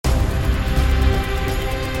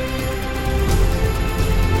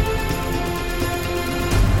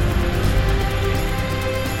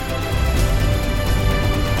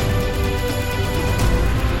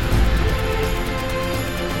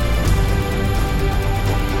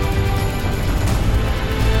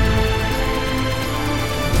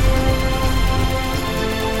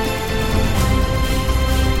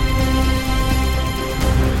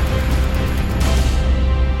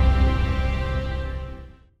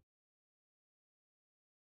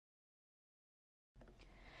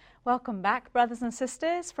Welcome back, brothers and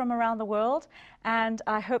sisters from around the world, and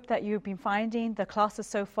I hope that you've been finding the classes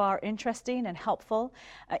so far interesting and helpful.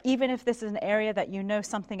 Even if this is an area that you know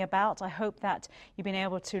something about, I hope that you've been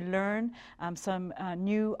able to learn some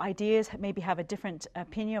new ideas, maybe have a different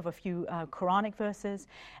opinion of a few Quranic verses,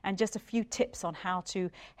 and just a few tips on how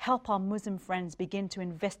to help our Muslim friends begin to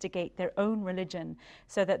investigate their own religion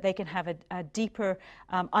so that they can have a deeper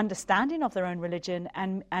understanding of their own religion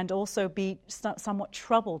and also be somewhat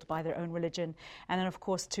troubled by their own religion, and then of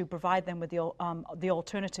course to provide them with the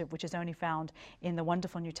alternative, which is only found in the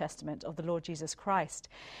wonderful New Testament of the Lord Jesus Christ.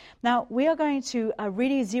 Now we are going to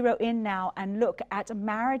really zero in now and look at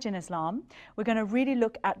marriage in Islam. We're going to really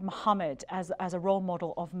look at Muhammad as a role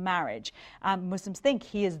model of marriage. Muslims think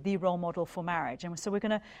he is the role model for marriage, and so we're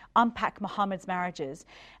going to unpack Muhammad's marriages.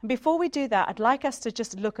 And before we do that, I'd like us to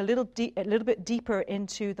just look a little bit deeper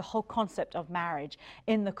into the whole concept of marriage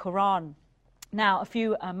in the Quran. Now, a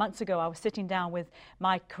few months ago, I was sitting down with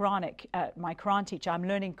my Quran teacher. I'm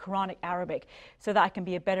learning Quranic Arabic so that I can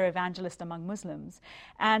be a better evangelist among Muslims.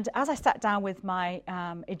 And as I sat down with my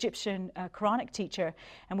Egyptian Quranic teacher,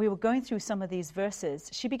 and we were going through some of these verses,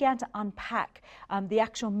 she began to unpack the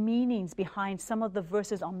actual meanings behind some of the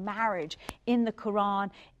verses on marriage in the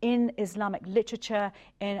Quran, in Islamic literature,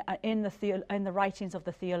 in the writings of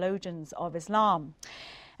the theologians of Islam.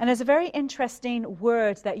 And there's a very interesting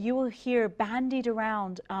word that you will hear bandied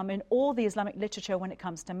around in all the Islamic literature when it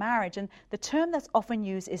comes to marriage. And the term that's often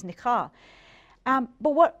used is nikah.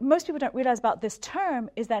 But what most people don't realize about this term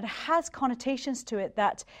is that it has connotations to it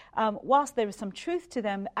that, whilst there is some truth to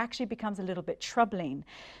them, actually becomes a little bit troubling.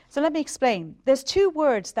 So let me explain. There's two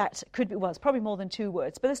words that could be, well, it's probably more than two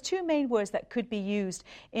words, but there's two main words that could be used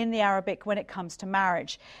in the Arabic when it comes to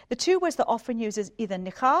marriage. The two words that often used is either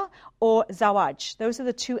nikah or zawaj. Those are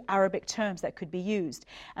the two Arabic terms that could be used.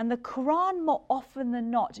 And the Quran more often than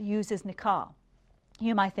not uses nikah.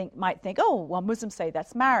 You might think, oh, well, Muslims say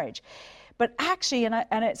that's marriage. But actually, and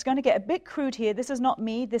it's going to get a bit crude here, this is not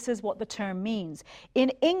me, this is what the term means. In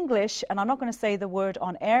English, and I'm not going to say the word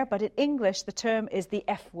on air, but in English, the term is the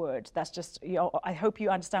F word. That's just, I hope you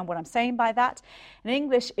understand what I'm saying by that. In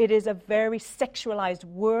English, it is a very sexualized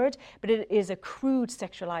word, but it is a crude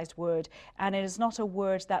sexualized word, and it is not a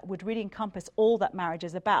word that would really encompass all that marriage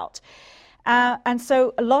is about. And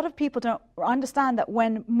so a lot of people don't understand that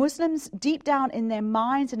when Muslims, deep down in their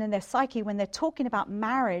minds and in their psyche, when they're talking about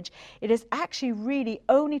marriage, it is actually really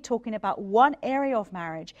only talking about one area of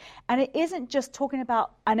marriage. And it isn't just talking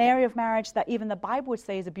about an area of marriage that even the Bible would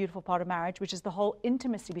say is a beautiful part of marriage, which is the whole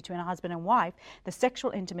intimacy between a husband and wife, the sexual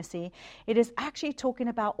intimacy. It is actually talking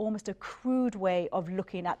about almost a crude way of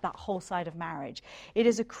looking at that whole side of marriage. It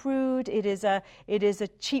is a crude, it is a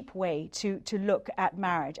cheap way to look at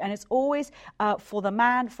marriage. And it's always for the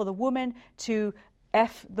man, for the woman, to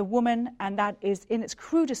F the woman, and that is in its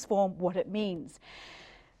crudest form what it means.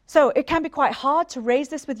 So it can be quite hard to raise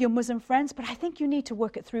this with your Muslim friends, but I think you need to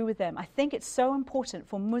work it through with them. I think it's so important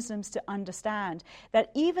for Muslims to understand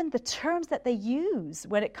that even the terms that they use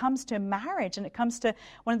when it comes to marriage and it comes to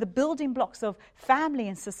one of the building blocks of family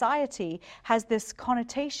and society has this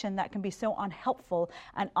connotation that can be so unhelpful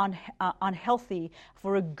and unhealthy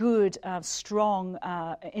for a good, strong,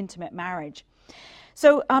 intimate marriage.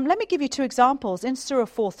 So let me give you two examples. In Surah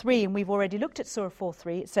 4:3, and we've already looked at Surah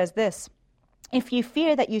 4:3, it says this: if you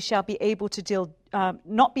fear that you shall be able to deal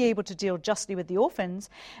not be able to deal justly with the orphans,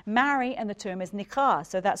 marry, and the term is nikah.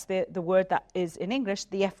 So that's the word that is in English,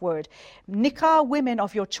 the F word. Nikah women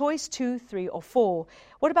of your choice, 2, 3, or 4.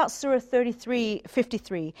 What about Surah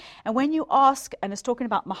 33:53? And when you ask, and it's talking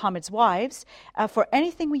about Muhammad's wives, for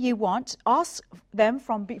anything you want, ask them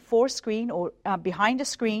from before a screen or behind a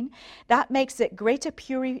screen. That makes it greater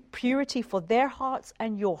purity for their hearts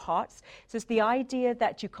and your hearts. So it's the idea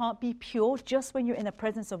that you can't be pure just when you're in the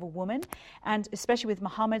presence of a woman, and especially with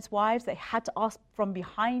Muhammad's wives, they had to ask from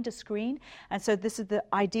behind a screen. And so this is the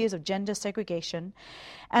ideas of gender segregation.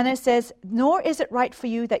 And it says, nor is it right for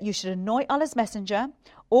you that you should anoint Allah's messenger,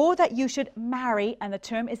 or that you should marry, and the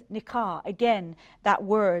term is nikah, again, that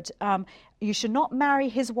word. You should not marry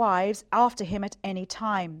his wives after him at any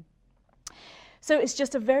time. So it's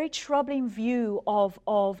just a very troubling view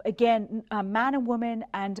of again, man and woman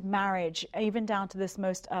and marriage, even down to this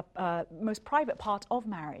most private part of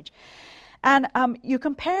marriage. And you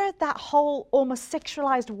compare that whole almost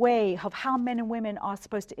sexualized way of how men and women are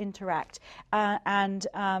supposed to interact. And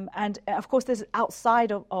of course, this is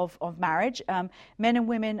outside of marriage. Men and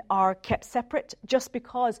women are kept separate just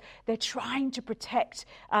because they're trying to protect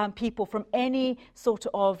people from any sort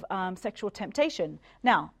of sexual temptation.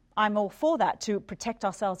 Now, I'm all for that, to protect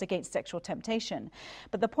ourselves against sexual temptation.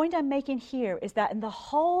 But the point I'm making here is that in the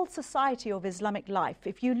whole society of Islamic life,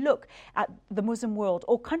 if you look at the Muslim world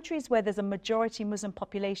or countries where there's a majority Muslim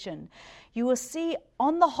population, you will see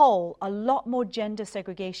on the whole a lot more gender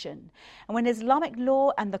segregation. And when Islamic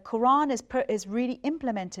law and the Quran is really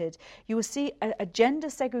implemented, you will see a gender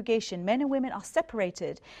segregation. Men and women are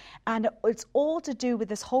separated. And it's all to do with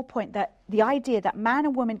this whole point, that the idea that man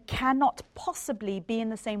and woman cannot possibly be in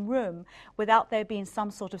the same room without there being some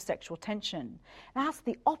sort of sexual tension. That's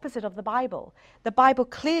the opposite of the Bible. The Bible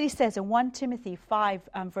clearly says in 1 Timothy 5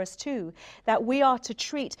 verse 2 that we are to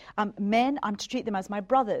treat men, I'm to treat them as my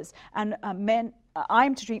brothers, and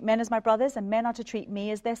I'm to treat men as my brothers, and men are to treat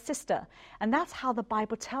me as their sister. And that's how the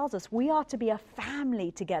Bible tells us. We are to be a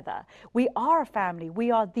family together. We are a family.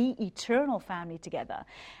 We are the eternal family together.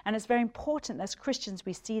 And it's very important as Christians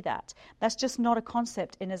we see that. That's just not a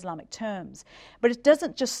concept in Islamic terms. But it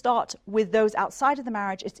doesn't just start with those outside of the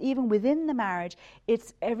marriage. It's even within the marriage.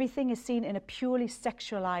 Everything is seen in a purely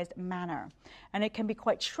sexualized manner. And it can be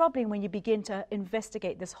quite troubling when you begin to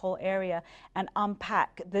investigate this whole area and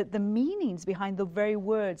unpack the meanings behind the very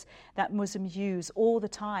words that Muslims use all the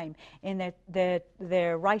time in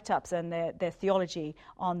their write-ups and their theology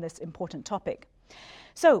on this important topic.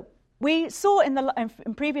 So we saw in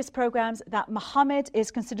previous programs that Muhammad is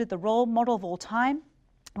considered the role model of all time.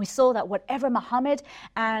 We saw that whatever Muhammad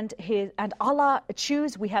and Allah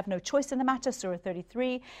choose, we have no choice in the matter, Surah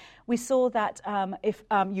 33. We saw that if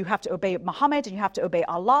you have to obey Muhammad and you have to obey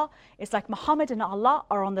Allah, it's like Muhammad and Allah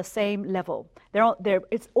are on the same level.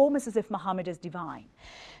 It's almost as if Muhammad is divine.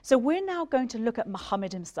 So we're now going to look at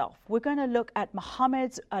Muhammad himself. We're going to look at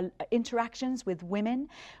Muhammad's interactions with women.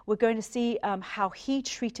 We're going to see how he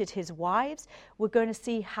treated his wives. We're going to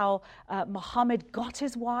see how Muhammad got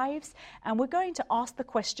his wives. And we're going to ask the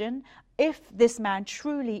question, if this man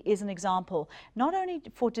truly is an example, not only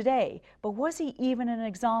for today, but was he even an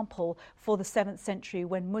example for the 7th century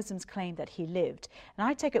when Muslims claimed that he lived? And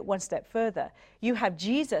I take it one step further. You have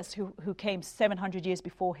Jesus who came 700 years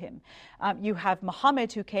before him. You have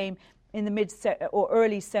Muhammad who came in the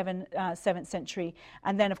early 7th century,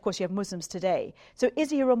 and then of course you have Muslims today. So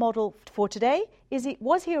is he a role model for today?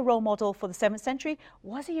 Was he a role model for the 7th century?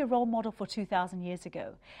 Was he a role model for 2,000 years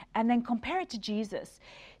ago? And then compare it to Jesus.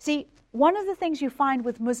 See, one of the things you find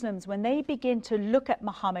with Muslims when they begin to look at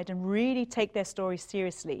Muhammad and really take their story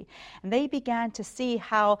seriously, and they began to see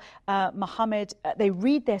how Muhammad, they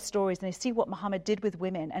read their stories and they see what Muhammad did with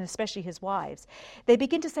women, and especially his wives, they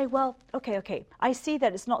begin to say, well, okay, I see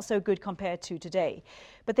that it's not so good compared to today.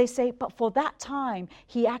 But they say, but for that time,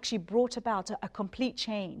 he actually brought about a complete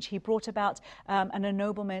change. He brought about an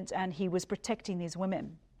ennoblement, and he was protecting these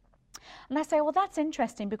women. And I say, well, that's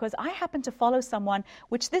interesting, because I happen to follow someone,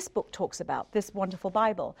 which this book talks about, this wonderful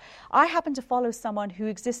Bible. I happen to follow someone who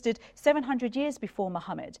existed 700 years before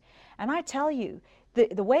Muhammad. And I tell you,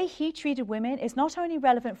 the way he treated women is not only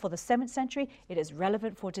relevant for the 7th century, it is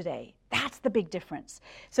relevant for today. That's the big difference.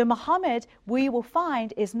 So Muhammad, we will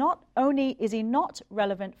find, is not only is he not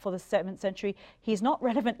relevant for the 7th century, he's not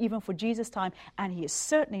relevant even for Jesus' time, and he is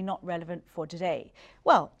certainly not relevant for today.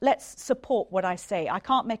 Well, let's support what I say. I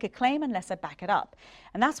can't make a claim unless I back it up.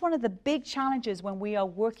 And that's one of the big challenges when we are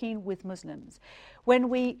working with Muslims. When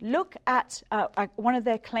we look at one of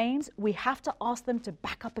their claims, we have to ask them to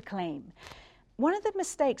back up a claim. One of the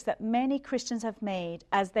mistakes that many Christians have made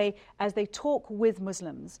as they talk with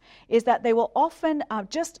Muslims is that they will often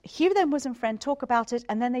just hear their Muslim friend talk about it,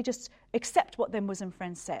 and then they just accept what their Muslim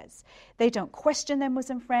friend says. They don't question their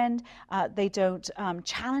Muslim friend. They don't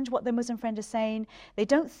challenge what their Muslim friend is saying. They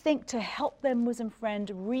don't think to help their Muslim friend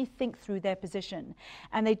rethink through their position.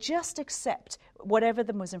 And they just accept whatever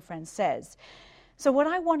the Muslim friend says. So what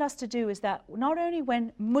I want us to do is that not only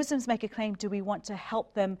when Muslims make a claim do we want to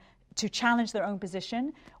help them to challenge their own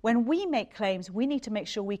position. When we make claims, we need to make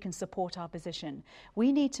sure we can support our position.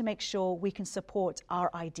 We need to make sure we can support our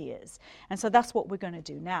ideas. And so that's what we're going to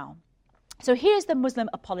do now. So here's the Muslim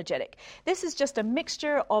apologetic. This is just a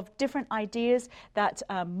mixture of different ideas that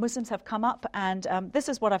Muslims have come up, and this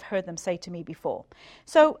is what I've heard them say to me before.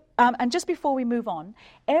 So, and just before we move on,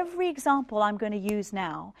 every example I'm going to use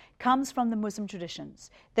now comes from the Muslim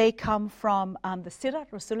traditions. They come from the Sirat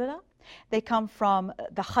Rasulullah. They come from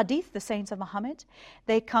the Hadith, the sayings of Muhammad.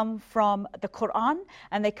 They come from the Quran,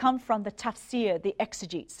 and they come from the tafsir, the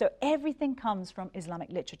exegetes. So everything comes from Islamic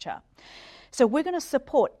literature. So we're going to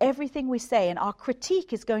support everything we say, and our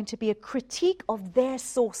critique is going to be a critique of their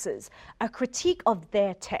sources, a critique of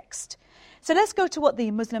their text. So let's go to what the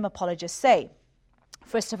Muslim apologists say.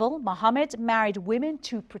 First of all, Muhammad married women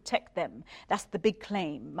to protect them. That's the big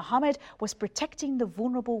claim. Muhammad was protecting the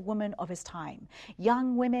vulnerable women of his time,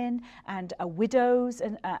 young women and widows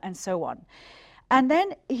and so on. And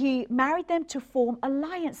then he married them to form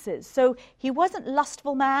alliances. So he wasn't a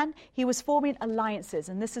lustful man, he was forming alliances.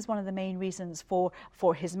 And this is one of the main reasons for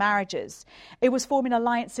his marriages. It was forming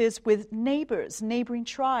alliances with neighbors, neighboring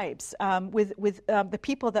tribes, with the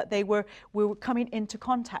people that they were coming into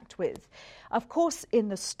contact with. Of course, in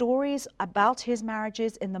the stories about his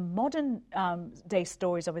marriages, in the modern day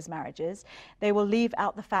stories of his marriages, they will leave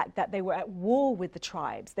out the fact that they were at war with the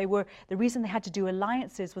tribes. The reason they had to do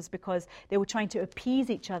alliances was because they were trying to appease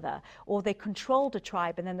each other, or they controlled a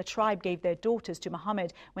tribe, and then the tribe gave their daughters to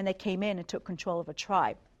Muhammad when they came in and took control of a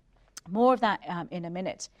tribe. More of that in a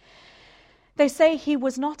minute. They say he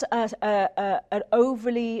was not an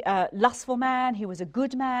overly lustful man. He was a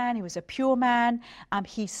good man. He was a pure man.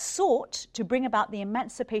 He sought to bring about the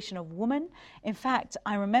emancipation of woman. In fact,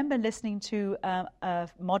 I remember listening to a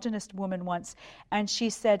modernist woman once, and she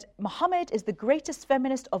said, Muhammad is the greatest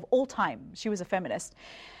feminist of all time. She was a feminist.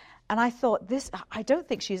 And I thought, I don't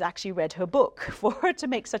think she's actually read her book. For her to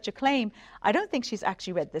make such a claim, I don't think she's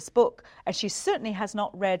actually read this book. And she certainly has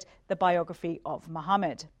not read the biography of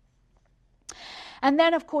Muhammad. And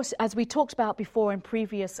then, of course, as we talked about before in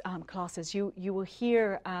previous classes, you will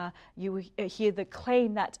hear the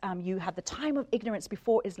claim that you had the time of ignorance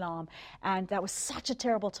before Islam, and that was such a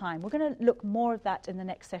terrible time. We're going to look more of that in the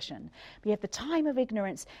next session. We have the time of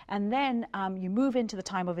ignorance, and then you move into the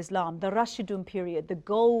time of Islam, the Rashidun period, the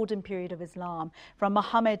golden period of Islam, from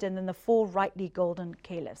Muhammad and then the four rightly golden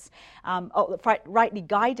caliphs, rightly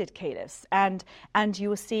guided caliphs, and you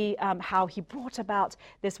will see how he brought about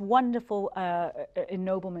this wonderful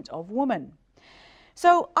ennoblement of woman.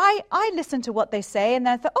 So I listened to what they say, and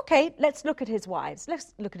then I thought, okay, let's look at his wives.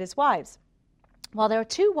 Well, there are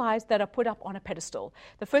two wives that are put up on a pedestal.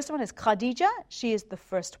 The first one is Khadija. She is the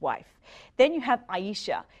first wife. Then you have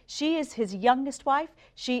Aisha. She is his youngest wife.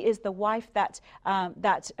 She is the wife that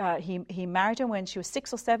he married her when she was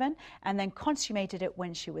 6 or 7, and then consummated it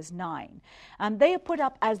when she was 9. They are put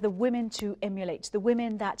up as the women to emulate, the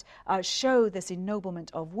women that show this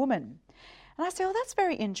ennoblement of woman. And I say, oh, that's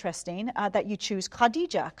very interesting that you choose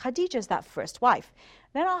Khadija. Khadija is that first wife.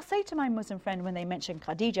 Then I'll say to my Muslim friend when they mention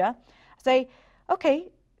Khadija, I say,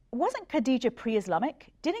 okay, wasn't Khadija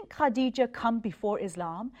pre-Islamic? Didn't Khadija come before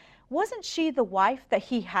Islam? Wasn't she the wife that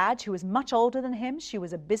he had who was much older than him? She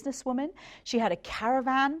was a businesswoman. She had a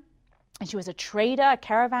caravan. And she was a trader, a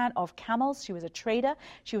caravan of camels. She was a trader.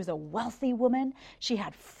 She was a wealthy woman. She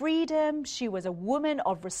had freedom. She was a woman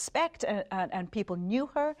of respect, and people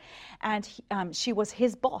knew her. And she was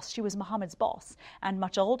his boss. She was Muhammad's boss, and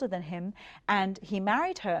much older than him. And he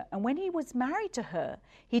married her. And when he was married to her,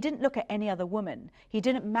 he didn't look at any other woman. He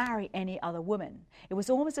didn't marry any other woman. It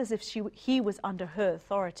was almost as if he was under her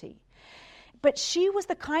authority. But she was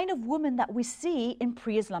the kind of woman that we see in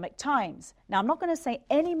pre-Islamic times. Now, I'm not going to say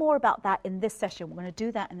any more about that in this session. We're going to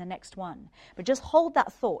do that in the next one. But just hold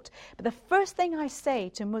that thought. But the first thing I say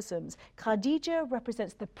to Muslims, Khadija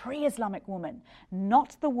represents the pre-Islamic woman,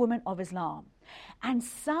 not the woman of Islam. And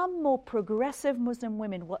some more progressive Muslim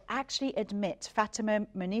women will actually admit, Fatima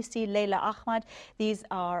Munisi, Leila Ahmad, these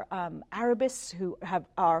are Arabists who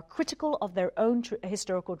are critical of their own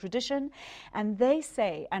historical tradition, and they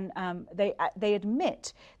say, and they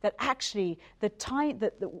admit that actually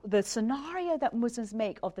the scenario that Muslims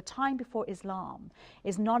make of the time before Islam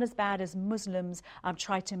is not as bad as Muslims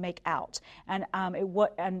try to make out. And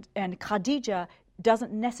Khadija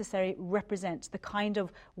doesn't necessarily represent the kind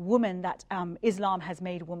of woman that Islam has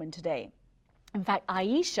made woman today. In fact,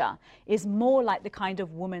 Aisha is more like the kind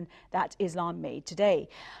of woman that Islam made today.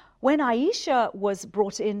 When Aisha was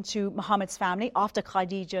brought into Muhammad's family after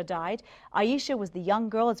Khadija died, Aisha was the young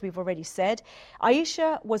girl, as we've already said.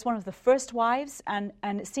 Aisha was one of the first wives, and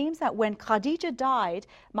it seems that when Khadija died,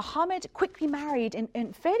 Muhammad quickly married,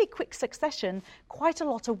 in fairly quick succession, quite a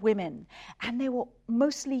lot of women, and they were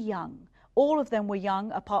mostly young. All of them were young,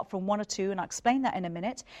 apart from one or two, and I'll explain that in a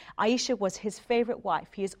minute. Aisha was his favorite wife.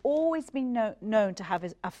 He has always been known to have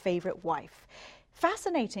a favorite wife.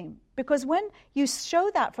 Fascinating, because when you show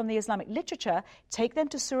that from the Islamic literature, take them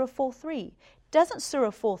to Surah 4:3. Doesn't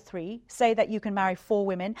Surah 4:3 say that you can marry 4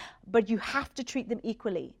 women, but you have to treat them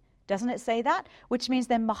equally? Doesn't it say that? Which means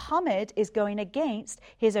then Muhammad is going against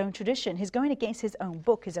his own tradition. He's going against his own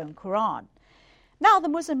book, his own Quran. Now, the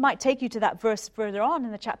Muslim might take you to that verse further on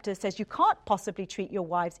in the chapter that says you can't possibly treat your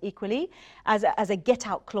wives equally as a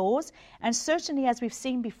get-out clause. And certainly, as we've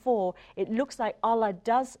seen before, it looks like Allah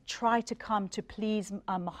does try to come to please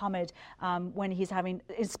Muhammad when he's having,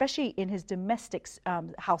 especially in his domestic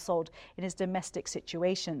household, in his domestic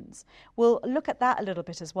situations. We'll look at that a little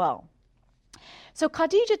bit as well. So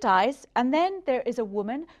Khadija dies, and then there is a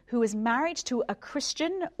woman who is married to a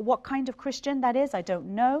Christian. What kind of Christian that is, I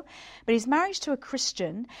don't know. But he's married to a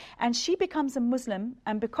Christian, and she becomes a Muslim.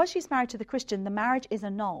 And because she's married to the Christian, the marriage is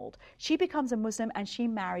annulled. She becomes a Muslim, and she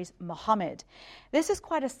marries Muhammad. This is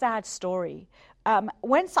quite a sad story.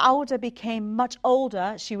 When Sauda became much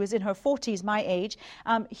older, she was in her 40s, my age,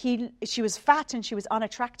 she was fat and she was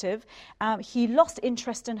unattractive. He lost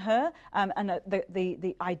interest in her, and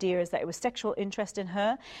the idea is that it was sexual interest in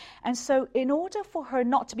her. And so in order for her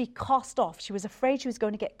not to be cast off, she was afraid she was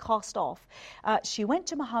going to get cast off, she went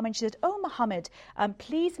to Muhammad and she said, "Oh Muhammad,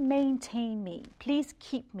 please maintain me, please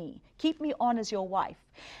keep me on as your wife."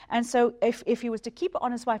 And so if he was to keep her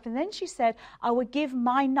on his wife, and then she said, "I would give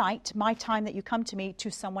my night, my time that you come to me,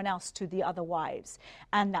 to someone else, to the other wives."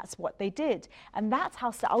 And that's what they did. And that's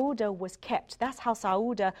how Sauda was kept. That's how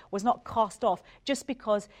Sauda was not cast off, just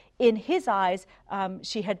because in his eyes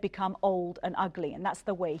she had become old and ugly, and that's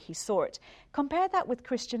the way he saw it. Compare that with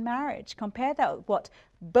Christian marriage. Compare that with what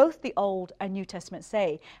both the Old and New Testament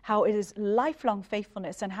say, how it is lifelong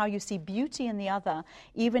faithfulness and how you see beauty in the other,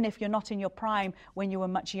 even if you're not in your prime when you were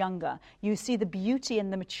much younger. You see the beauty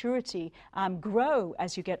and the maturity grow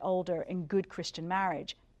as you get older in good Christian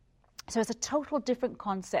marriage. So it's a total different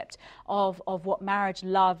concept of what marriage,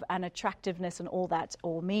 love, and attractiveness and all that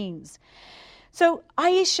all means. So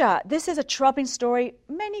Aisha, this is a troubling story.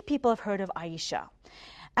 Many people have heard of Aisha.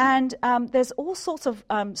 And there's all sorts of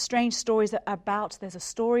strange stories about. There's a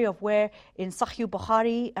story of where in Sahih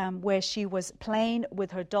Bukhari, where she was playing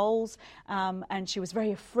with her dolls, and she was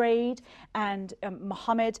very afraid, and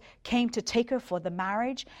Muhammad came to take her for the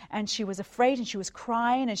marriage, and she was afraid and she was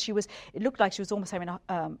crying, and it looked like she was almost having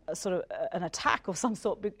a sort of an attack of some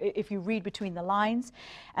sort if you read between the lines.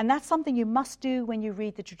 And that's something you must do when you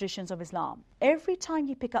read the traditions of Islam. Every time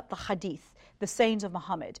you pick up the hadith, the sayings of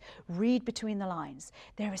Muhammad, read between the lines.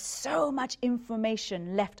 There is so much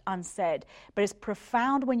information left unsaid, but it's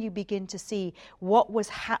profound when you begin to see what was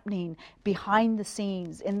happening behind the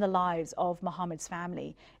scenes in the lives of Muhammad's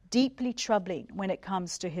family. Deeply troubling when it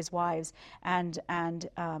comes to his wives and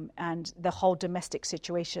the whole domestic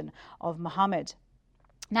situation of Muhammad.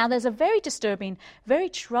 Now, there's a very disturbing, very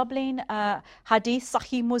troubling hadith,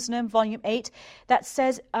 Sahih Muslim, volume 8, that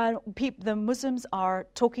says the Muslims are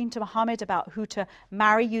talking to Muhammad about who to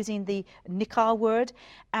marry using the nikah word.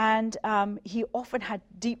 And he often had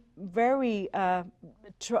very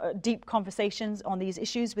deep conversations on these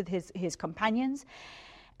issues with his companions.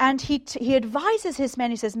 And he advises his men,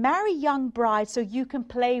 he says, marry young brides so you can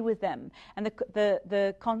play with them. And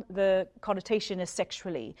the connotation is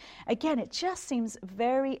sexually. Again, it just seems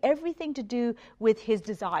everything to do with his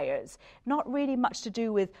desires. Not really much to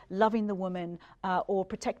do with loving the woman or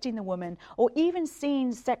protecting the woman, or even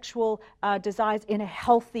seeing sexual desires in a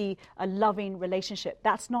healthy, loving relationship.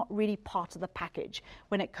 That's not really part of the package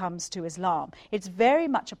when it comes to Islam. It's very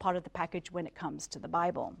much a part of the package when it comes to the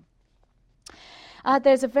Bible.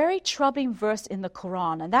 There's a very troubling verse in the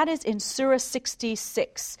Quran, and that is in Surah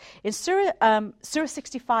 66. In Surah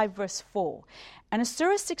 65, verse 4. And in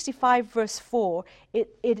Surah 65, verse 4,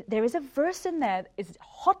 there is a verse in there that is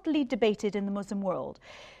hotly debated in the Muslim world.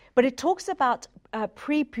 But it talks about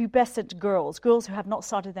prepubescent girls who have not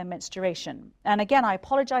started their menstruation. And again, I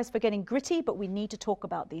apologize for getting gritty, but we need to talk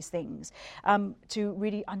about these things to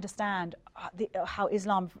really understand how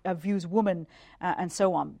Islam views women and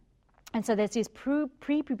so on. And so there's these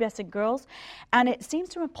prepubescent girls, and it seems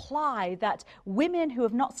to imply that women who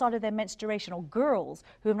have not started their menstruation, or girls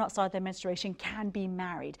who have not started their menstruation, can be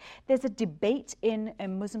married. There's a debate in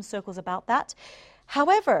Muslim circles about that.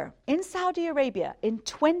 However, in Saudi Arabia, in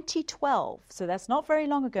 2012, so that's not very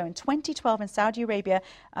long ago, in 2012 in Saudi Arabia,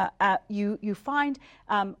 you find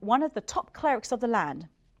one of the top clerics of the land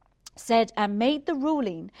said and made the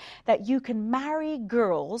ruling that you can marry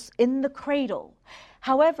girls in the cradle.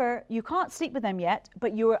 However, you can't sleep with them yet,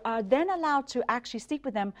 but you are then allowed to actually sleep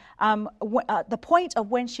with them the point of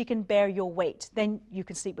when she can bear your weight. Then you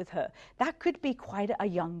can sleep with her. That could be quite a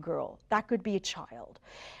young girl. That could be a child.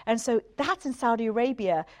 And so that's in Saudi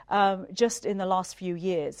Arabia just in the last few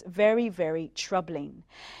years. Very, very troubling.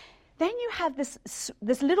 Then you have this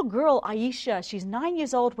little girl, Aisha. She's 9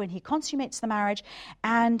 years old when he consummates the marriage.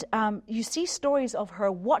 And you see stories of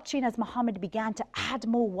her watching as Muhammad began to add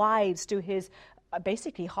more wives to his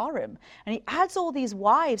basically harem. And he adds all these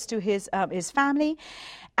wives to his family.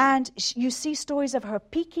 And you see stories of her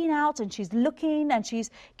peeking out, and she's looking, and she's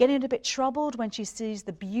getting a bit troubled when she sees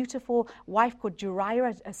the beautiful wife called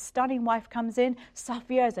Juraya, a stunning wife comes in.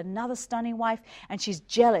 Safia is another stunning wife, and she's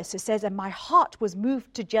jealous. It says, and my heart was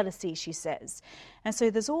moved to jealousy, she says. And so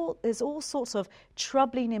there's all sorts of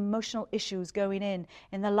troubling emotional issues going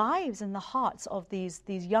in the lives and the hearts of these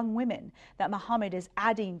young women that Muhammad is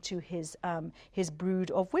adding to his brood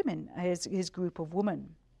of women, his group of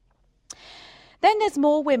women. Then there's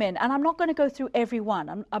more women, and I'm not going to go through every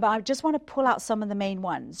one, but I just want to pull out some of the main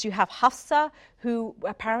ones. You have Hafsa, who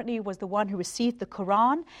apparently was the one who received the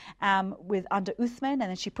Quran under Uthman, and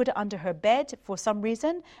then she put it under her bed for some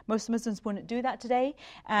reason. Most Muslims wouldn't do that today.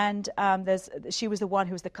 And she was the one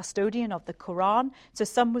who was the custodian of the Quran, so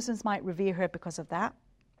some Muslims might revere her because of that.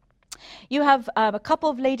 You have a couple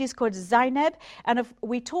of ladies called Zainab, and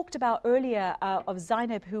we talked about earlier of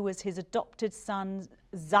Zainab, who was his adopted son,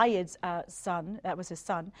 Zayed's son, that was his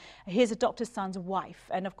son, his adopted son's wife.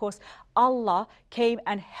 And of course, Allah came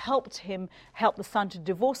and helped the son to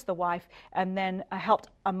divorce the wife, and then helped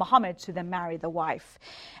Muhammad to then marry the wife.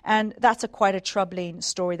 And that's quite a troubling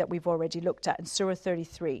story that we've already looked at in Surah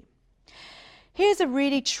 33. Here's a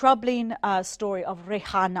really troubling story of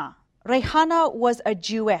Rehana. Rehana was a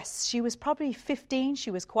Jewess. She was probably 15. She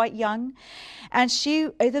was quite young. And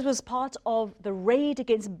this was part of the raid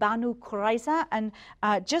against Banu Qurayza. And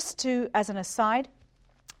as an aside,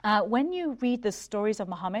 when you read the stories of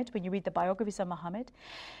Muhammad, when you read the biographies of Muhammad,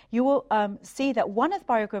 you will see that one of the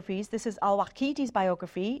biographies, this is Al-Waqidi's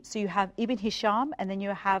biography. So you have Ibn Hisham, and then you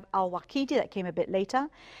have Al-Waqidi that came a bit later.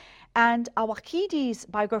 And Al-Waqidi's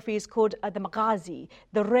biography is called the Maghazi,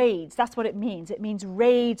 the raids. That's what it means. It means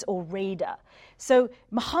raids or raider. So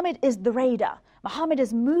Muhammad is the raider. Muhammad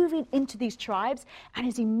is moving into these tribes, and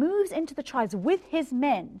as he moves into the tribes with his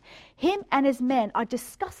men, him and his men are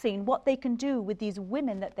discussing what they can do with these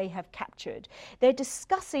women that they have captured. They're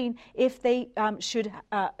discussing if they should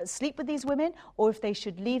sleep with these women or if they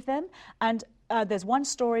should leave them. And there's one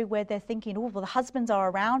story where they're thinking, oh, well, the husbands are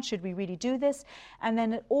around, should we really do this? And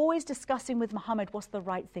then always discussing with Muhammad what's the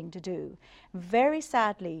right thing to do. Very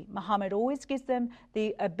sadly, Muhammad always gives them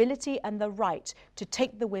the ability and the right to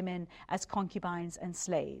take the women as concubines and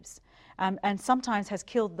slaves. And sometimes has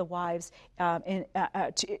killed the wives,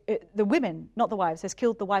 the women, not the wives, has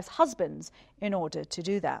killed the wives' husbands in order to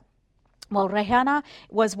do that. Well, Rehana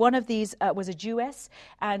was one of these, was a Jewess,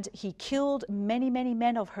 and he killed many, many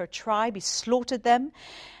men of her tribe. He slaughtered them,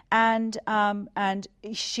 and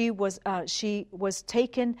she was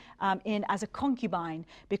taken in as a concubine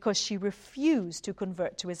because she refused to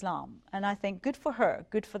convert to Islam. And I think good for her,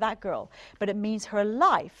 good for that girl. But it means her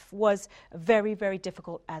life was very, very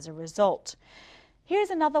difficult as a result.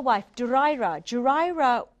 Here's another wife, Juraira.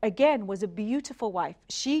 Juraira, again, was a beautiful wife.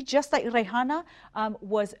 She, just like Rehana,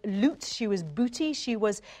 was loot. She was booty. She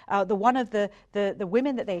was one of the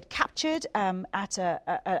women that they had captured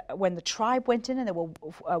when the tribe went in and they were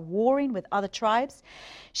warring with other tribes.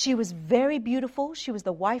 She was very beautiful. She was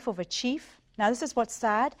the wife of a chief. Now, this is what's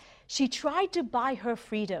sad. She tried to buy her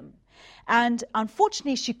freedom. And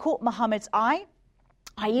unfortunately, she caught Muhammad's eye.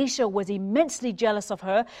 Aisha was immensely jealous of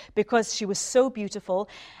her because she was so beautiful.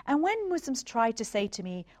 And when Muslims tried to say to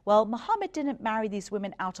me, well, Muhammad didn't marry these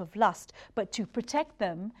women out of lust, but to protect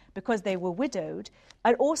them because they were widowed,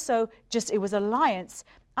 and also it was alliance,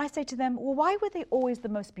 I say to them, well, why were they always the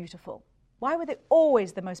most beautiful? Why were they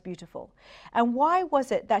always the most beautiful? And why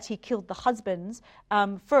was it that he killed the husbands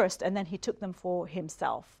first and then he took them for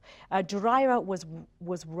himself? Juraira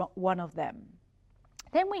was one of them.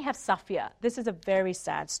 Then we have Safia. This is a very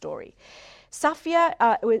sad story. Safia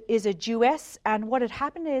is a Jewess, and what had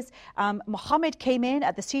happened is Muhammad came in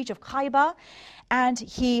at the siege of Khaybar, and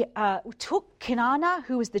he took Kinana,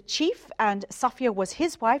 who was the chief, and Safia was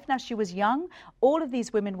his wife. Now, she was young. All of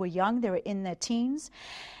these women were young. They were in their teens.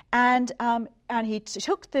 And he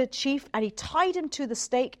took the chief and he tied him to the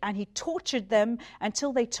stake and he tortured them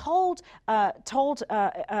until they told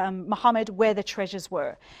Muhammad where the treasures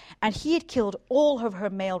were. And he had killed all of her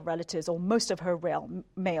male relatives, or most of her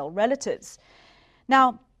male relatives.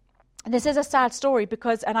 Now, this is a sad story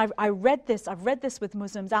because, and I've read this with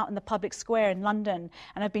Muslims out in the public square in London,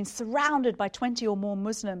 and I've been surrounded by 20 or more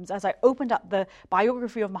Muslims as I opened up the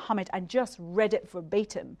biography of Muhammad and just read it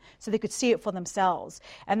verbatim so they could see it for themselves.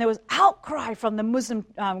 And there was outcry from the Muslim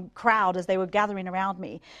crowd as they were gathering around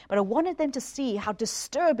me. But I wanted them to see how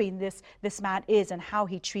disturbing this man is and how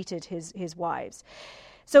he treated his wives.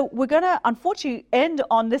 So we're going to, unfortunately, end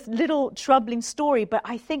on this little troubling story, but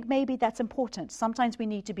I think maybe that's important. Sometimes we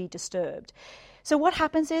need to be disturbed. So what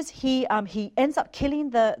happens is he ends up killing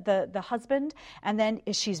the husband, and then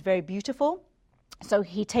she's very beautiful, so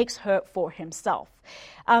he takes her for himself.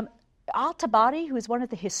 Al-Tabari, who is one of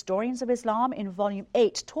the historians of Islam, in volume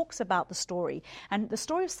 8 talks about the story. And the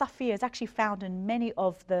story of Safiya is actually found in many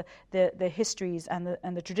of the histories and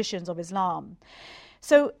the traditions of Islam.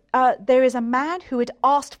 So there is a man who had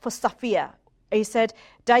asked for Safiya. He said,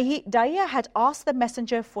 Daya had asked the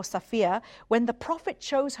messenger for Safiya when the Prophet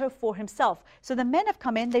chose her for himself. So the men have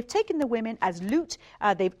come in, they've taken the women as loot,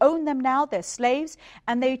 they've owned them now, they're slaves,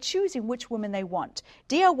 and they're choosing which woman they want.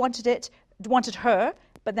 Daya wanted her,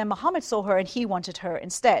 but then Muhammad saw her and he wanted her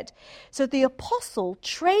instead. So the apostle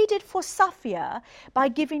traded for Safiya by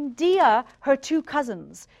giving Dia her 2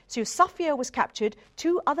 cousins. So Safiya was captured,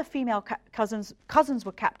 2 other female cousins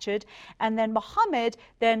were captured, and then Muhammad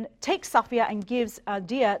then takes Safiya and gives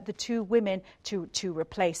Dia the 2 women to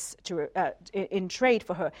replace in trade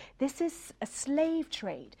for her. This is a slave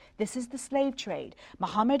trade. This is the slave trade.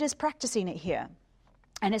 Muhammad is practicing it here.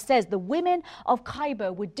 And it says the women of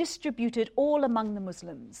Khaybar were distributed all among the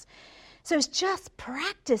Muslims. So it's just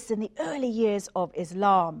practice in the early years of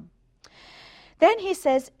Islam. Then he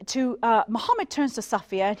says Muhammad turns to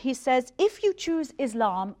Safiya and he says, if you choose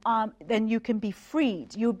Islam, then you can be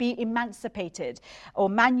freed. You'll be emancipated, or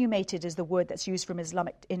manumated is the word that's used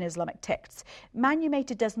in Islamic texts.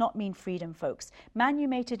 Manumated does not mean freedom, folks.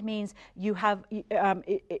 Manumated means you're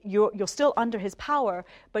still under his power,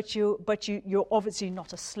 but you're obviously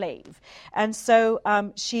not a slave. And so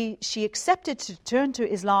she accepted to turn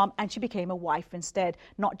to Islam, and she became a wife instead,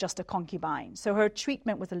 not just a concubine. So her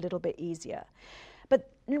treatment was a little bit easier. But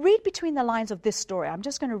read between the lines of this story. I'm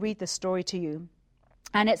just going to read this story to you.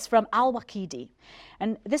 And it's from Al-Waqidi.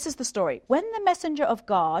 And this is the story. When the messenger of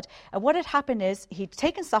God, what had happened is he'd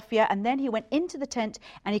taken Safiya and then he went into the tent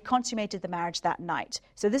and he consummated the marriage that night.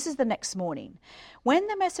 So this is the next morning. When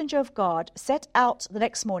the messenger of God set out the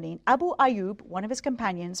next morning, Abu Ayyub, one of his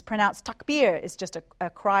companions, pronounced takbir, is just a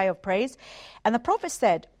cry of praise. And the Prophet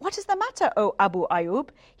said, "What is the matter, O Abu Ayyub?"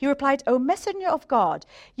 He replied, "O messenger of God,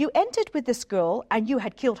 you entered with this girl and you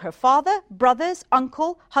had killed her father, brothers,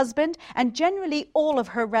 uncle, husband, and generally all of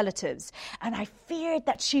her relatives. And I feared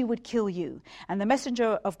that she would kill you." And the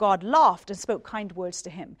messenger of God laughed and spoke kind words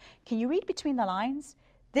to him. Can you read between the lines?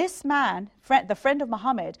 This man, the friend of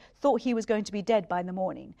Muhammad, thought he was going to be dead by the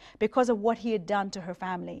morning because of what he had done to her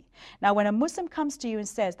family. Now, when a Muslim comes to you and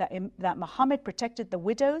says that Muhammad protected the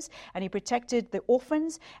widows and he protected the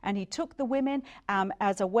orphans and he took the women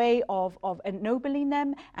as a way of ennobling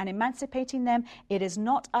them and emancipating them, it is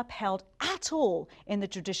not upheld at all in the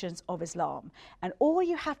traditions of Islam. And all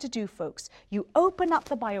you have to do, folks, you open up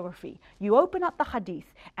the biography, you open up the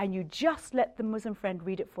hadith, and you just let the Muslim friend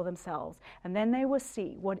read it for themselves. And then they will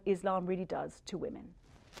see what Islam really does to women.